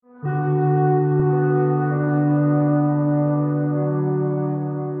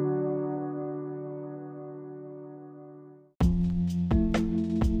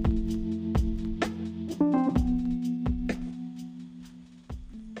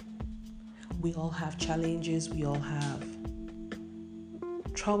We all have challenges, we all have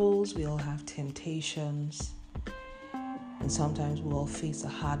troubles, we all have temptations, and sometimes we all face the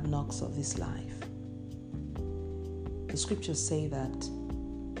hard knocks of this life. The scriptures say that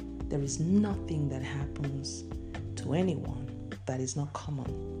there is nothing that happens to anyone that is not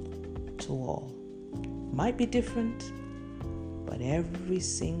common to all. Might be different, but every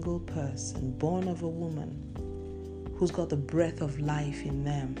single person born of a woman who's got the breath of life in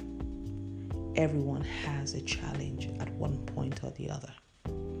them, everyone has a challenge at one point or the other.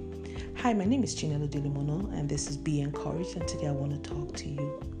 Hi, my name is Chinelo Delimono, and this is Be Encouraged, and today I want to talk to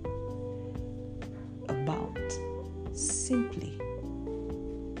you about simply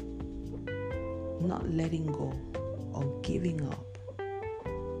not letting go or giving up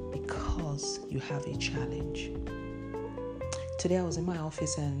because you have a challenge. Today I was in my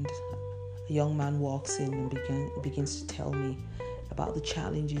office and a young man walks in and begins to tell me about the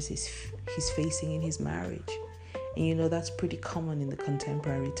challenges he's facing in his marriage. And you know, that's pretty common in the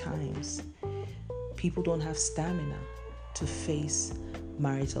contemporary times. People don't have stamina to face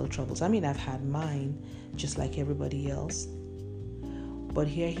marital troubles. I mean, I've had mine just like everybody else. But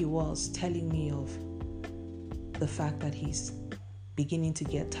here he was telling me of the fact that he's beginning to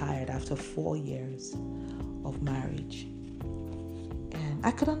get tired after 4 years of marriage. And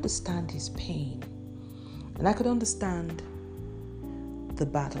I could understand his pain. And I could understand the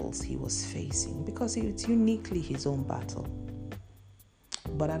battles he was facing because it's uniquely his own battle.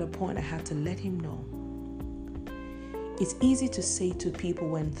 But at a point I had to let him know. It's easy to say to people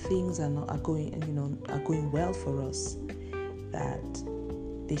when things are going well for us that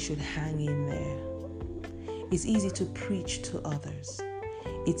they should hang in there. It's easy to preach to others.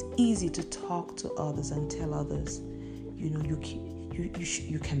 It's easy to talk to others and tell others, you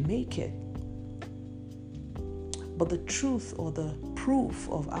can make it. But the truth or the proof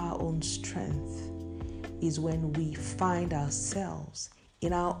of our own strength is when we find ourselves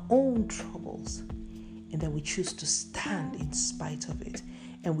in our own troubles and then we choose to stand in spite of it,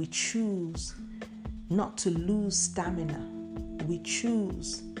 and we choose not to lose stamina. We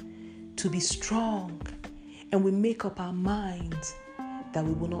choose to be strong, and we make up our minds that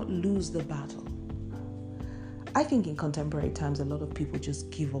we will not lose the battle. I think in contemporary times a lot of people just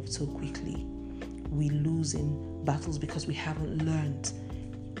give up so quickly. We lose in battles because we haven't learned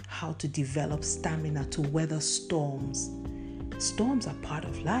how to develop stamina to weather storms. Storms are part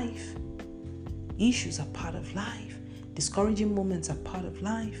of life. Issues are part of life. Discouraging moments are part of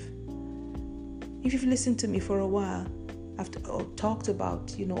life. If you've listened to me for a while, I've talked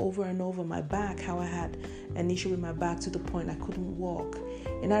about, over and over my back, how I had an issue with my back to the point I couldn't walk.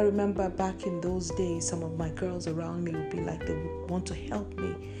 And I remember back in those days, some of my girls around me would be like, they would want to help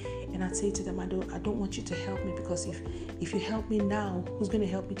me. And I'd say to them, I don't want you to help me because if you help me now, who's going to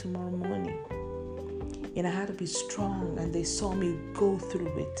help me tomorrow morning? And I had to be strong, and they saw me go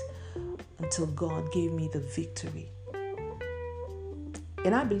through it until God gave me the victory.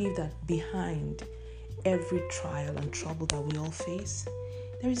 And I believe that behind every trial and trouble that we all face,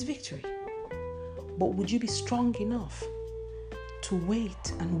 there is victory. But would you be strong enough to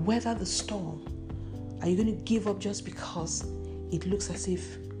wait and weather the storm? Are you going to give up just because it looks as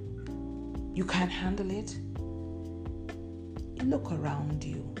if you can't handle it? Look around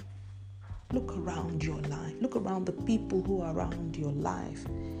you. Look around your life. Look around the people who are around your life.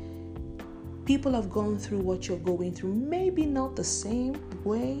 People have gone through what you're going through. Maybe not the same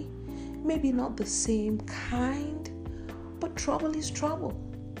way. Maybe not the same kind. But trouble is trouble.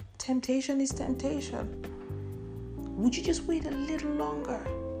 Temptation is temptation. Would you just wait a little longer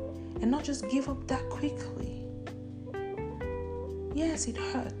and not just give up that quickly? Yes, it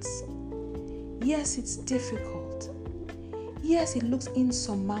hurts. Yes, it's difficult. Yes, it looks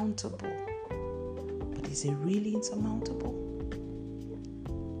insurmountable. But is it really insurmountable?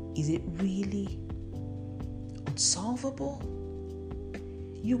 Is it really unsolvable?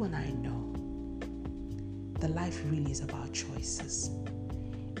 You and I know that life really is about choices.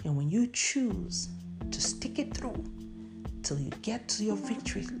 And when you choose to stick it through till you get to your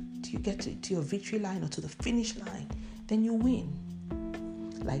victory, till you get to your victory line or to the finish line, then you win.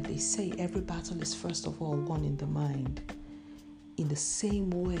 Like they say, every battle is first of all won in the mind. In the same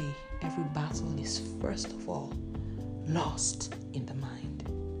way, every battle is first of all lost in the mind.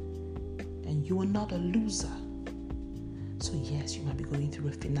 And you are not a loser. So yes, you might be going through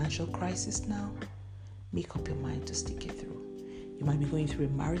a financial crisis now. Make up your mind to stick it through. You might be going through a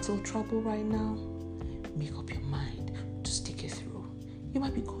marital trouble right now. Make up your mind to stick it through. You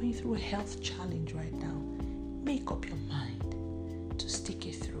might be going through a health challenge right now. Make up your mind to stick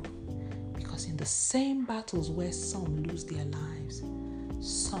it through. Because in the same battles where some lose their lives,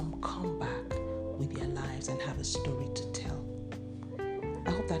 some come back with their lives and have a story to tell. I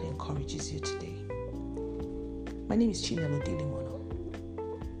hope that encourages you today. My name is Chinelo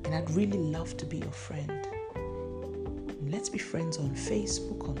Dilimono, and I'd really love to be your friend. Let's be friends on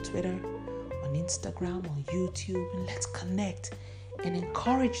Facebook, on Twitter, on Instagram, on YouTube, and let's connect and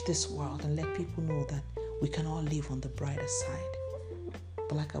encourage this world and let people know that we can all live on the brighter side.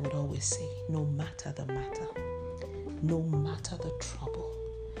 But like I would always say, no matter the matter, no matter the trouble,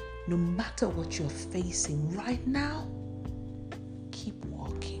 no matter what you're facing right now, keep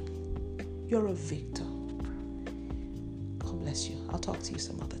walking. You're a victor. God bless you. I'll talk to you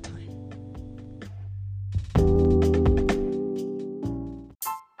some other time.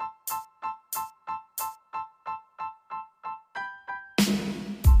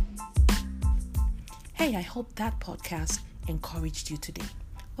 Hey, I hope that podcast encouraged you today.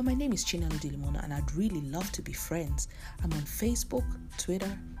 Well, my name is Chinelo Dilimono, and I'd really love to be friends. I'm on Facebook,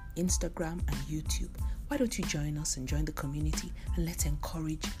 Twitter, Instagram, and YouTube. Why don't you join us and join the community, and let's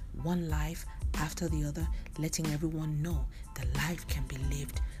encourage one life after the other, letting everyone know that life can be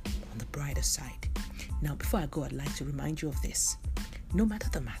lived on the brighter side. Now, before I go, I'd like to remind you of this. No matter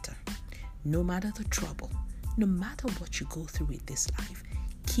the matter, no matter the trouble, no matter what you go through in this life,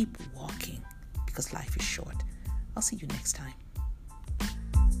 keep walking, because life is short. I'll see you next time.